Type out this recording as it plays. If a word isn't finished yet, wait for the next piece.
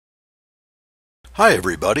Hi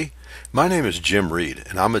everybody, my name is Jim Reed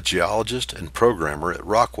and I'm a geologist and programmer at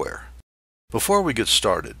RockWare. Before we get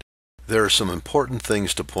started, there are some important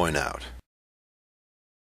things to point out.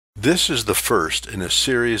 This is the first in a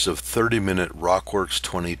series of 30-minute RockWorks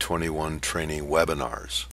 2021 training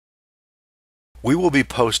webinars. We will be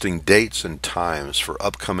posting dates and times for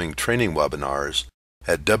upcoming training webinars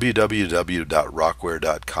at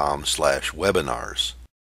www.rockware.com/webinars.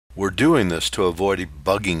 We're doing this to avoid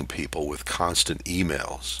bugging people with constant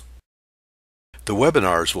emails. The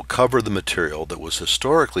webinars will cover the material that was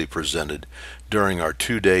historically presented during our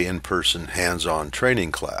 2-day in-person hands-on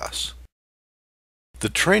training class. The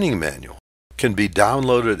training manual can be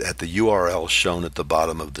downloaded at the URL shown at the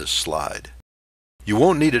bottom of this slide. You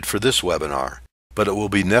won't need it for this webinar, but it will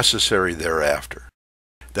be necessary thereafter.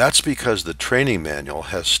 That's because the training manual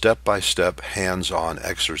has step-by-step hands-on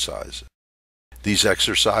exercises. These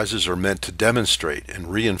exercises are meant to demonstrate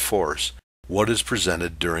and reinforce what is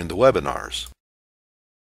presented during the webinars.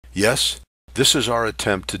 Yes, this is our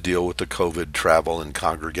attempt to deal with the COVID travel and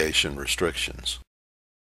congregation restrictions.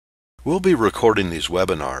 We'll be recording these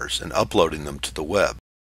webinars and uploading them to the web,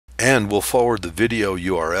 and we'll forward the video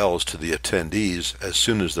URLs to the attendees as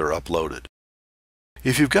soon as they're uploaded.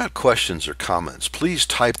 If you've got questions or comments, please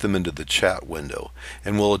type them into the chat window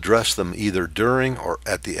and we'll address them either during or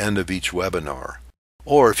at the end of each webinar.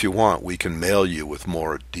 Or if you want, we can mail you with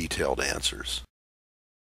more detailed answers.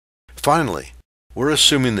 Finally, we're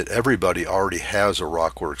assuming that everybody already has a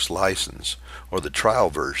RockWorks license or the trial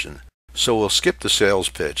version, so we'll skip the sales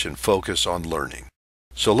pitch and focus on learning.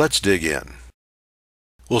 So let's dig in.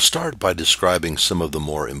 We'll start by describing some of the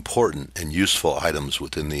more important and useful items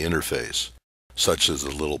within the interface, such as the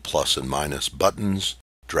little plus and minus buttons,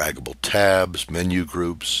 draggable tabs, menu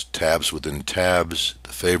groups, tabs within tabs,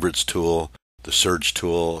 the favorites tool, the search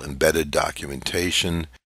tool, embedded documentation,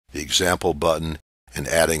 the example button, and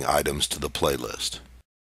adding items to the playlist.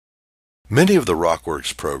 Many of the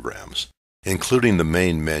RockWorks programs, including the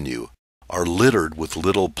main menu, are littered with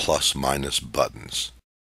little plus-minus buttons.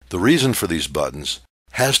 The reason for these buttons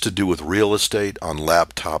has to do with real estate on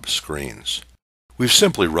laptop screens. We've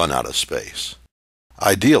simply run out of space.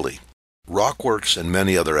 Ideally, RockWorks and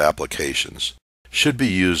many other applications should be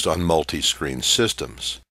used on multi-screen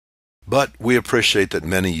systems, but we appreciate that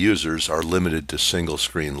many users are limited to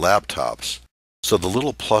single-screen laptops, so the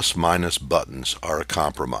little plus-minus buttons are a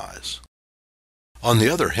compromise. On the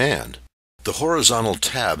other hand, the horizontal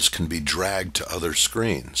tabs can be dragged to other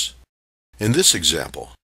screens. In this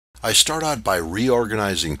example, I start out by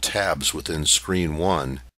reorganizing tabs within Screen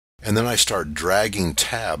 1, and then I start dragging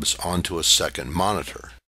tabs onto a second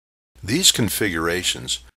monitor. These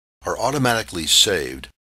configurations are automatically saved,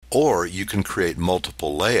 or you can create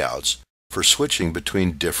multiple layouts for switching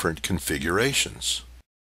between different configurations.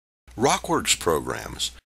 RockWorks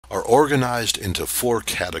programs are organized into 4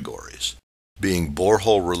 categories, being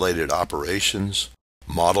borehole-related operations,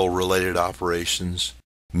 model-related operations,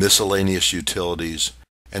 miscellaneous utilities,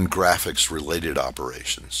 and graphics-related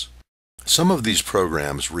operations. Some of these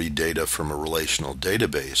programs read data from a relational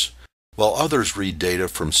database, while others read data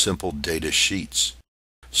from simple data sheets.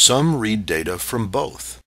 Some read data from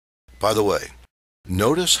both. By the way,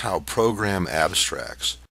 notice how program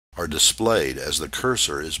abstracts are displayed as the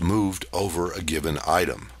cursor is moved over a given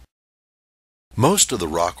item. Most of the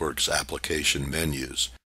RockWorks application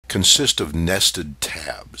menus consist of nested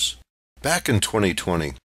tabs. Back in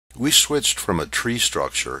 2020, we switched from a tree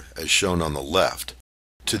structure, as shown on the left,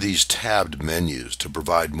 to these tabbed menus to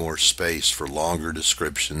provide more space for longer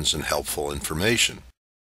descriptions and helpful information.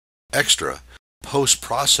 Extra,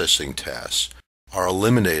 post-processing tasks are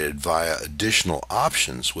eliminated via additional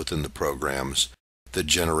options within the programs that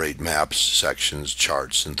generate maps, sections,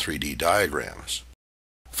 charts, and 3D diagrams.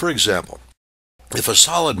 For example, if a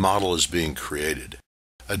solid model is being created,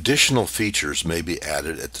 additional features may be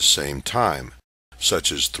added at the same time,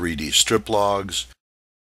 such as 3D strip logs,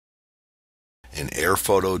 an air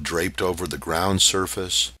photo draped over the ground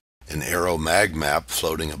surface, an aero mag map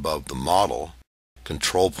floating above the model,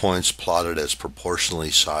 control points plotted as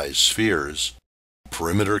proportionally sized spheres,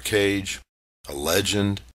 perimeter cage, a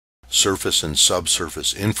legend, surface and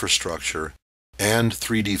subsurface infrastructure, and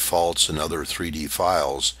 3D faults and other 3D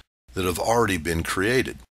files that have already been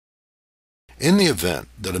created. In the event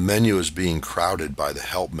that a menu is being crowded by the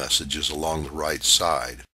help messages along the right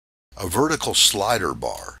side, a vertical slider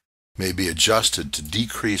bar may be adjusted to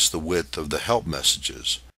decrease the width of the help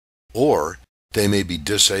messages, or they may be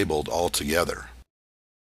disabled altogether.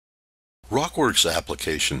 RockWorks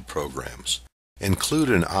application programs include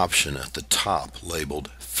an option at the top labeled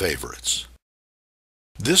Favorites.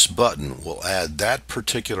 This button will add that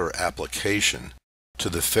particular application to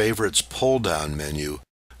the Favorites pull-down menu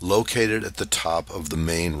located at the top of the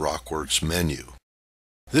main RockWorks menu.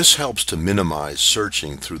 This helps to minimize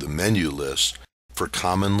searching through the menu list for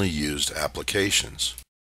commonly used applications.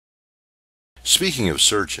 Speaking of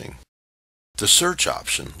searching, the search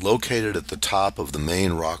option located at the top of the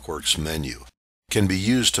main RockWorks menu can be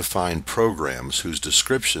used to find programs whose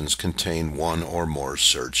descriptions contain one or more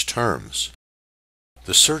search terms.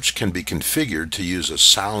 The search can be configured to use a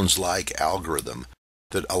sounds-like algorithm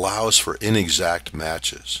that allows for inexact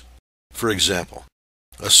matches. For example,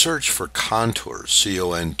 a search for contours,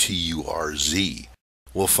 C-O-N-T-U-R-Z,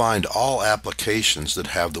 will find all applications that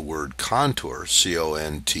have the word contour,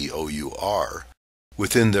 C-O-N-T-O-U-R,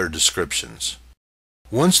 within their descriptions.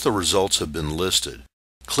 Once the results have been listed,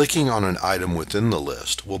 clicking on an item within the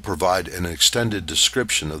list will provide an extended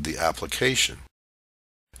description of the application.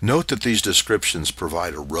 Note that these descriptions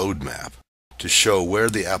provide a roadmap to show where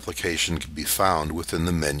the application can be found within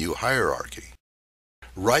the menu hierarchy.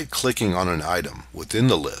 Right-clicking on an item within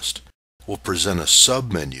the list will present a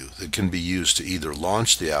submenu that can be used to either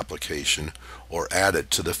launch the application or add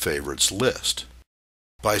it to the favorites list.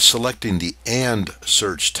 By selecting the AND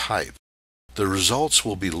search type, the results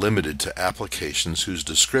will be limited to applications whose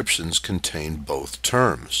descriptions contain both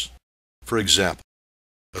terms. For example,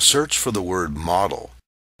 a search for the word model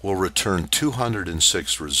will return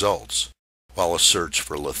 206 results, while a search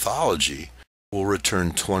for lithology will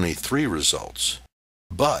return 23 results.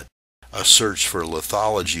 But a search for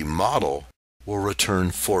lithology model will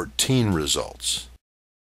return 14 results.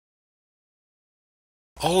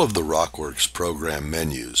 All of the RockWorks program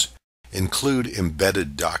menus include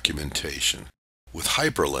embedded documentation with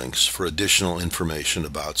hyperlinks for additional information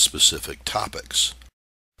about specific topics.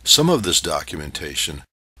 Some of this documentation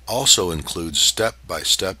also includes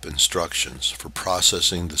step-by-step instructions for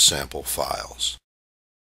processing the sample files.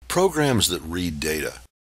 Programs that read data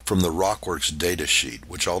from the RockWorks datasheet,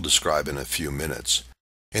 which I'll describe in a few minutes,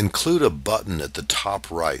 include a button at the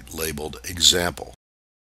top right labeled Example.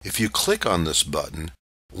 If you click on this button,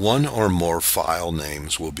 one or more file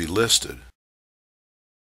names will be listed.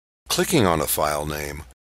 Clicking on a file name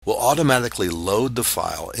will automatically load the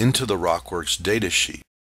file into the RockWorks datasheet.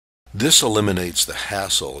 This eliminates the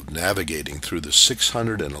hassle of navigating through the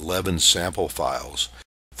 611 sample files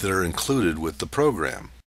that are included with the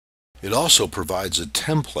program. It also provides a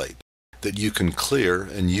template that you can clear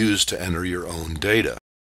and use to enter your own data.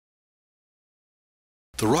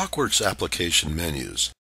 The RockWorks application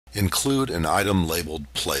menus include an item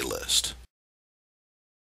labeled Playlist.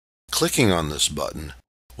 Clicking on this button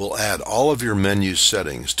will add all of your menu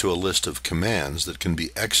settings to a list of commands that can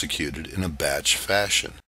be executed in a batch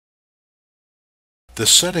fashion. The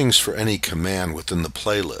settings for any command within the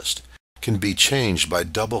playlist can be changed by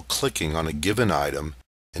double-clicking on a given item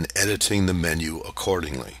and editing the menu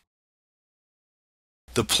accordingly.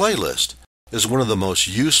 The playlist is one of the most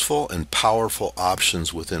useful and powerful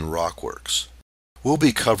options within RockWorks. We'll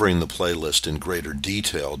be covering the playlist in greater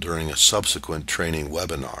detail during a subsequent training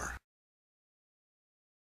webinar.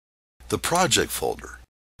 The project folder,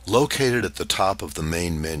 located at the top of the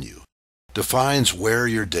main menu, defines where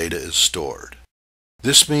your data is stored.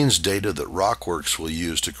 This means data that RockWorks will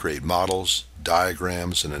use to create models,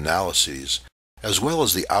 diagrams, and analyses, as well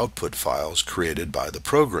as the output files created by the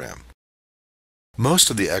program. Most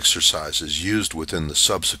of the exercises used within the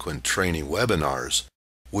subsequent training webinars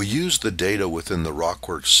will use the data within the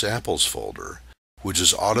RockWorks samples folder, which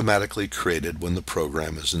is automatically created when the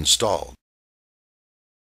program is installed.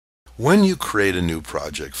 When you create a new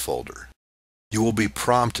project folder, you will be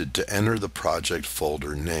prompted to enter the project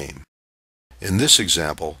folder name. In this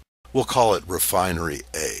example, we'll call it Refinery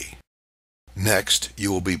A. Next,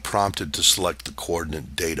 you will be prompted to select the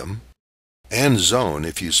coordinate datum and zone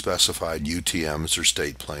if you specified UTMs or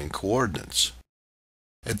state plane coordinates.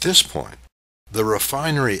 At this point, the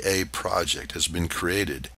Refinery A project has been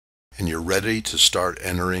created and you're ready to start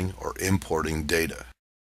entering or importing data.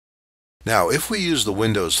 Now, if we use the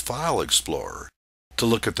Windows File Explorer to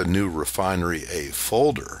look at the new Refinery A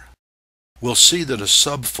folder, we'll see that a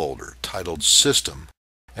subfolder titled System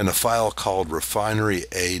and a file called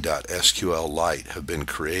refinery.a.sqlite have been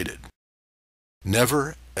created.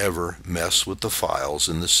 Never ever mess with the files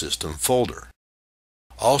in the System folder.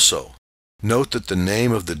 Also, note that the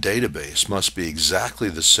name of the database must be exactly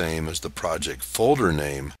the same as the project folder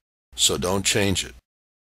name, so don't change it.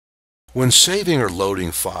 When saving or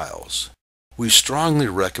loading files, we strongly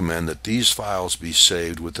recommend that these files be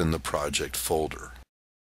saved within the project folder.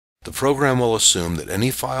 The program will assume that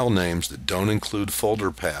any file names that don't include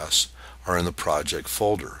folder paths are in the project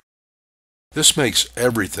folder. This makes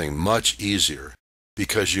everything much easier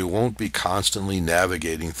because you won't be constantly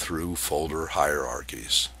navigating through folder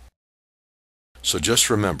hierarchies. So just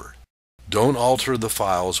remember, don't alter the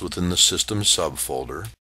files within the system subfolder.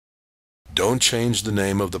 Don't change the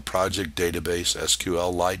name of the project database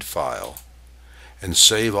SQLite file, and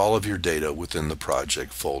save all of your data within the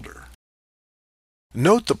project folder.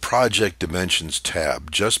 Note the Project Dimensions tab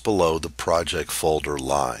just below the project folder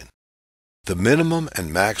line. The minimum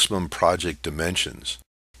and maximum project dimensions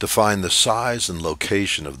define the size and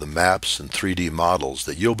location of the maps and 3D models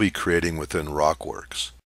that you'll be creating within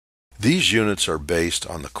RockWorks. These units are based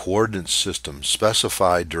on the coordinate system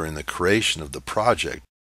specified during the creation of the project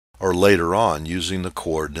or later on using the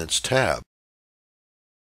Coordinates tab.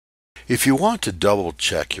 If you want to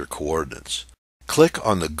double-check your coordinates, click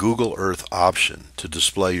on the Google Earth option to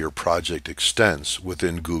display your project extents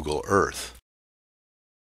within Google Earth.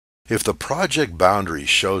 If the project boundary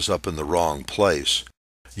shows up in the wrong place,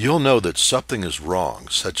 you'll know that something is wrong,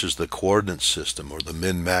 such as the coordinate system or the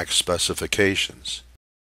min-max specifications.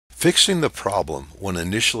 Fixing the problem when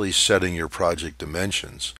initially setting your project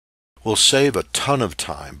dimensions will save a ton of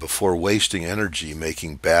time before wasting energy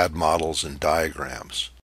making bad models and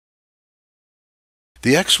diagrams.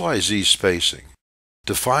 The XYZ spacing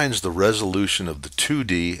defines the resolution of the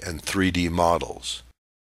 2D and 3D models.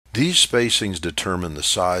 These spacings determine the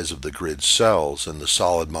size of the grid cells and the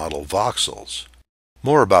solid model voxels.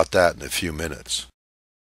 More about that in a few minutes.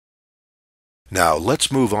 Now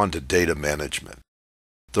let's move on to data management.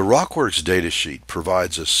 The RockWorks datasheet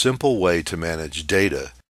provides a simple way to manage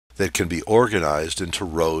data that can be organized into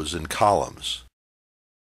rows and columns.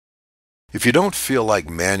 If you don't feel like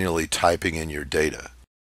manually typing in your data,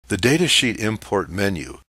 the datasheet import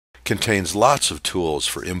menu contains lots of tools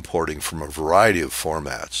for importing from a variety of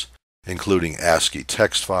formats, including ASCII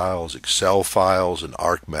text files, Excel files, and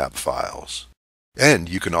ArcMap files. And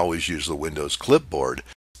you can always use the Windows clipboard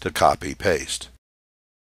to copy-paste.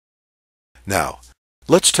 Now,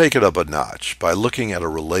 let's take it up a notch by looking at a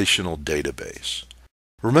relational database.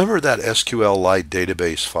 Remember that SQLite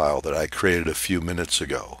database file that I created a few minutes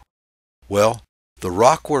ago? Well, the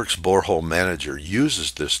RockWorks Borehole Manager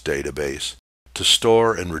uses this database to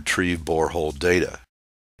store and retrieve borehole data.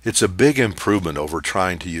 It's a big improvement over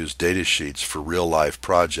trying to use datasheets for real-life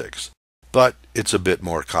projects, but it's a bit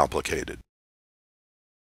more complicated.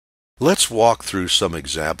 Let's walk through some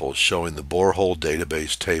examples showing the borehole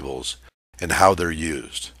database tables and how they're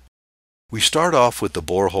used. We start off with the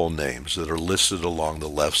borehole names that are listed along the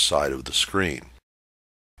left side of the screen.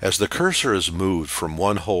 As the cursor is moved from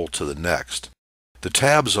one hole to the next, the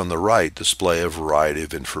tabs on the right display a variety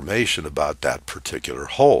of information about that particular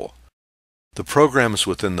hole. The programs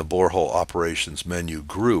within the Borehole Operations menu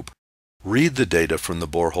group read the data from the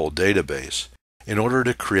borehole database in order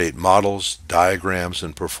to create models, diagrams,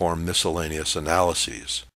 and perform miscellaneous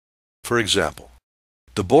analyses. For example,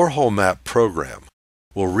 the Borehole Map program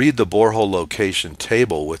will read the borehole location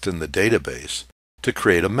table within the database to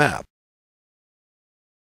create a map.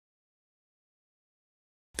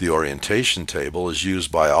 The orientation table is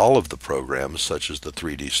used by all of the programs, such as the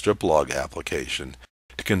 3D Striplog application,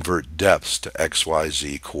 to convert depths to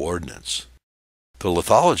XYZ coordinates. The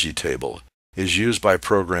lithology table is used by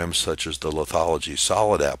programs such as the Lithology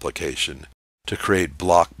Solid application to create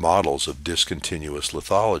block models of discontinuous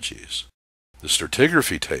lithologies. The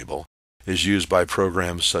stratigraphy table is used by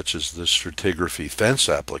programs such as the Stratigraphy Fence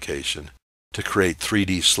application to create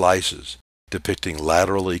 3D slices depicting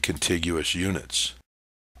laterally contiguous units.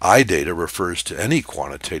 iData refers to any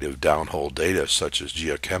quantitative downhole data such as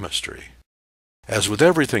geochemistry. As with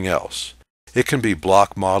everything else, it can be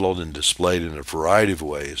block modeled and displayed in a variety of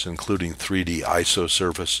ways, including 3D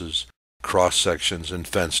isosurfaces, cross-sections, and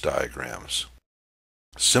fence diagrams.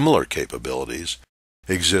 Similar capabilities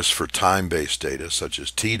exist for time-based data such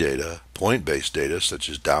as T-data, point-based data such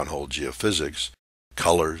as downhole geophysics,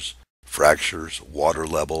 colors, fractures, water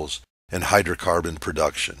levels, and hydrocarbon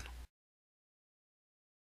production.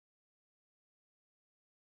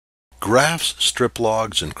 Graphs, strip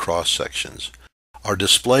logs, and cross-sections are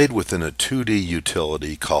displayed within a 2D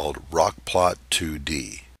utility called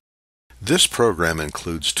RockPlot2D. This program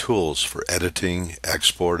includes tools for editing,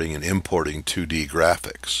 exporting, and importing 2D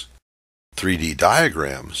graphics. 3D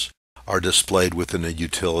diagrams are displayed within a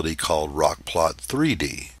utility called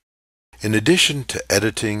RockPlot3D. In addition to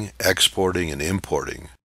editing, exporting, and importing,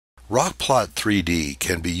 RockPlot3D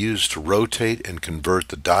can be used to rotate and convert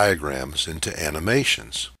the diagrams into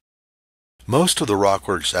animations. Most of the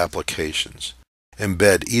RockWorks applications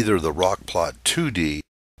embed either the RockPlot2D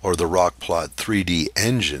or the RockPlot3D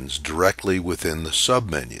engines directly within the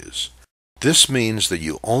submenus. This means that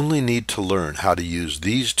you only need to learn how to use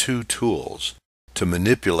these two tools to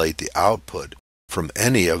manipulate the output from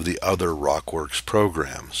any of the other RockWorks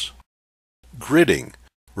programs. Gridding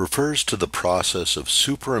refers to the process of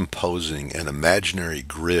superimposing an imaginary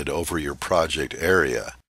grid over your project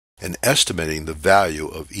area and estimating the value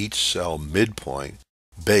of each cell midpoint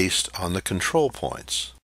based on the control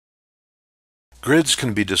points. Grids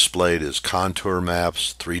can be displayed as contour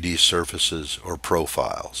maps, 3D surfaces, or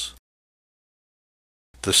profiles.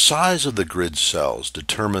 The size of the grid cells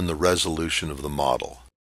determine the resolution of the model.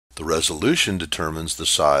 The resolution determines the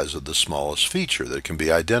size of the smallest feature that can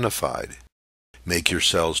be identified. Make your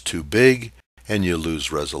cells too big and you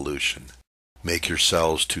lose resolution. Make your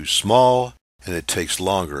cells too small and it takes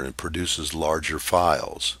longer and produces larger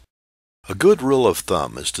files. A good rule of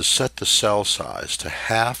thumb is to set the cell size to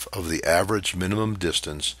half of the average minimum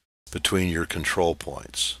distance between your control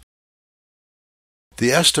points.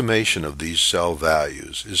 The estimation of these cell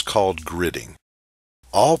values is called gridding.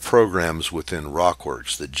 All programs within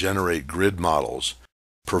RockWorks that generate grid models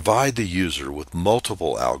provide the user with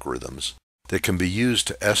multiple algorithms that can be used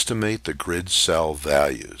to estimate the grid cell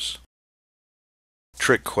values.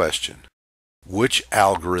 Trick question: which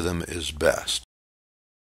algorithm is best?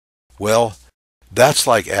 Well, that's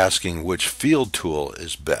like asking which field tool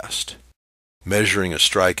is best. Measuring a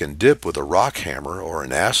strike and dip with a rock hammer or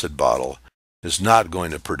an acid bottle is not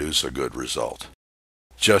going to produce a good result,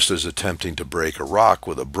 just as attempting to break a rock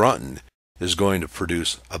with a Brunton is going to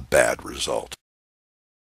produce a bad result.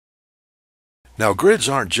 Now, grids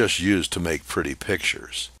aren't just used to make pretty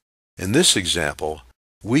pictures. In this example,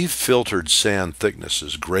 we've filtered sand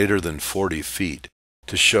thicknesses greater than 40 feet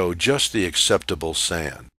to show just the acceptable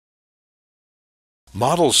sand.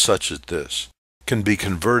 Models such as this can be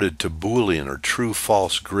converted to Boolean or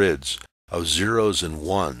true-false grids of zeros and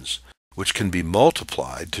ones, which can be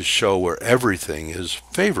multiplied to show where everything is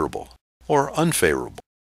favorable or unfavorable.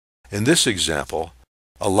 In this example,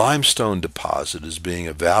 a limestone deposit is being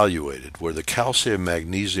evaluated where the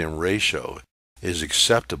calcium-magnesium ratio is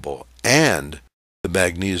acceptable and the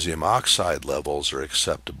magnesium oxide levels are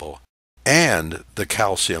acceptable and the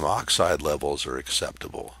calcium oxide levels are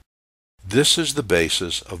acceptable. This is the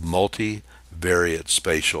basis of multivariate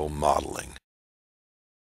spatial modeling.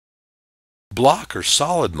 Block or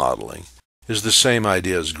solid modeling is the same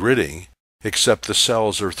idea as gridding, except the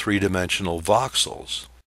cells are three-dimensional voxels.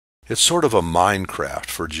 It's sort of a Minecraft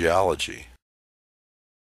for geology.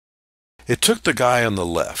 It took the guy on the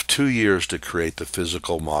left 2 years to create the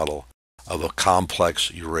physical model of a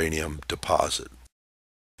complex uranium deposit.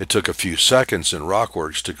 It took a few seconds in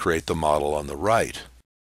RockWorks to create the model on the right.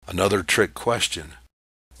 Another trick question: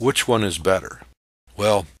 which one is better?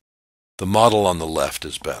 Well, the model on the left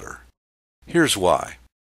is better. Here's why.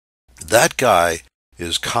 That guy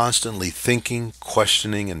is constantly thinking,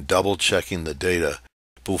 questioning, and double-checking the data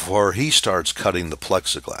before he starts cutting the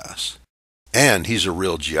plexiglass. And he's a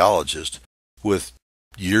real geologist with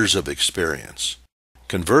years of experience.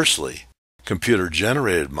 Conversely,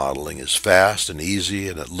 computer-generated modeling is fast and easy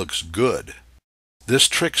and it looks good. This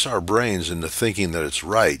tricks our brains into thinking that it's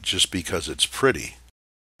right just because it's pretty.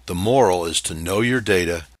 The moral is to know your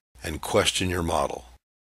data and question your model.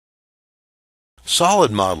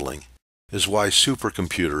 Solid modeling is why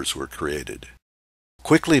supercomputers were created.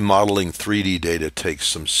 Quickly modeling 3D data takes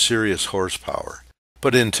some serious horsepower,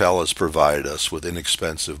 but Intel has provided us with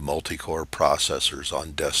inexpensive multi-core processors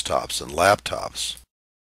on desktops and laptops.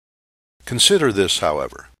 Consider this,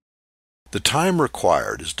 however. The time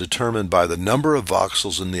required is determined by the number of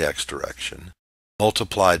voxels in the x direction,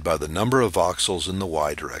 multiplied by the number of voxels in the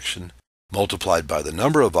y direction, multiplied by the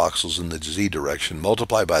number of voxels in the z direction,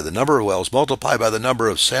 multiplied by the number of wells, multiplied by the number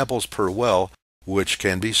of samples per well, which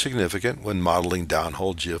can be significant when modeling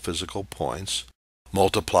downhole geophysical points,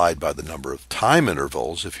 multiplied by the number of time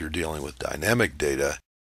intervals if you're dealing with dynamic data.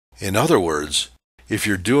 In other words, if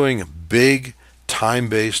you're doing big,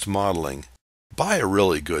 time-based modeling, buy a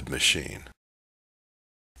really good machine.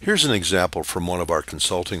 Here's an example from one of our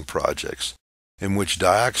consulting projects in which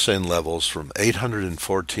dioxane levels from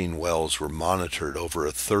 814 wells were monitored over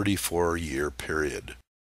a 34-year period.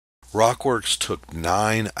 RockWorks took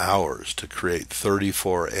 9 hours to create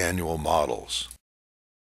 34 annual models.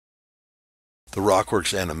 The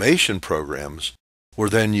RockWorks animation programs were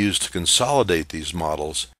then used to consolidate these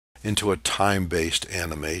models into a time-based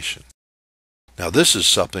animation. Now, this is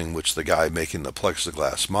something which the guy making the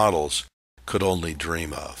plexiglass models could only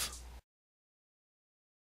dream of.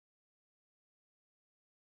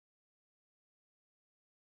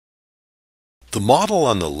 The model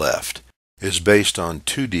on the left is based on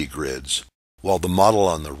 2D grids, while the model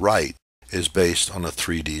on the right is based on a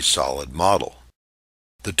 3D solid model.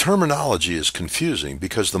 The terminology is confusing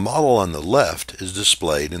because the model on the left is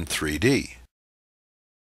displayed in 3D.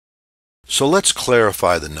 So let's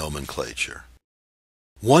clarify the nomenclature.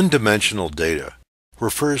 One-dimensional data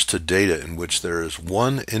refers to data in which there is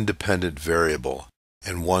one independent variable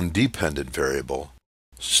and one dependent variable,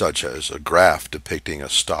 such as a graph depicting a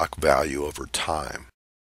stock value over time.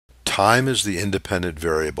 Time is the independent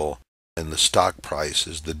variable and the stock price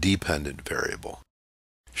is the dependent variable.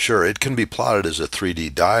 Sure, it can be plotted as a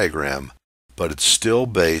 3D diagram, but it's still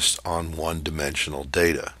based on one-dimensional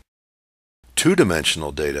data.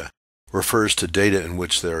 Two-dimensional data refers to data in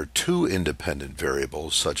which there are two independent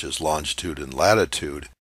variables, such as longitude and latitude,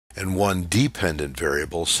 and one dependent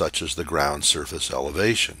variable, such as the ground surface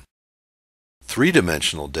elevation.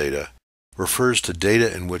 Three-dimensional data refers to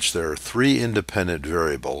data in which there are three independent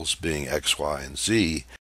variables, being x, y, and z,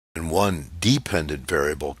 and one dependent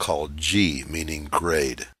variable called g, meaning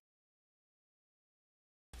grade.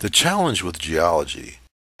 The challenge with geology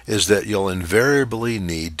is that you'll invariably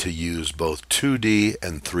need to use both 2D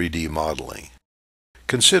and 3D modeling.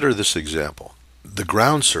 Consider this example. The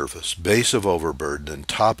ground surface, base of overburden, and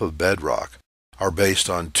top of bedrock are based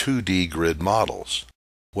on 2D grid models,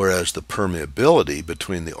 whereas the permeability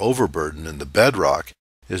between the overburden and the bedrock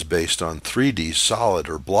is based on 3D solid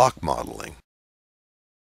or block modeling.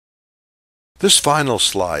 This final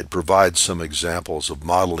slide provides some examples of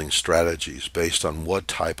modeling strategies based on what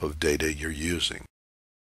type of data you're using.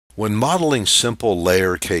 When modeling simple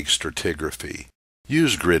layer cake stratigraphy,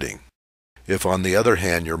 use gridding. If, on the other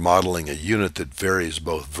hand, you're modeling a unit that varies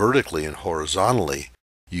both vertically and horizontally,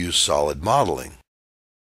 use solid modeling.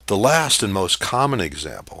 The last and most common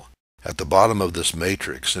example, at the bottom of this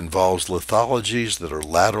matrix, involves lithologies that are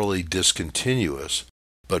laterally discontinuous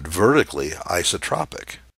but vertically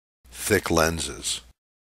isotropic. Thick lenses.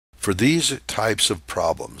 For these types of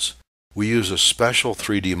problems, we use a special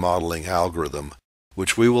 3D modeling algorithm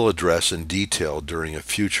which we will address in detail during a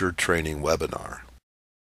future training webinar.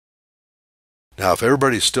 Now, if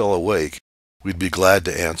everybody's still awake, we'd be glad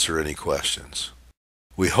to answer any questions.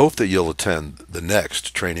 We hope that you'll attend the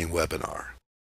next training webinar.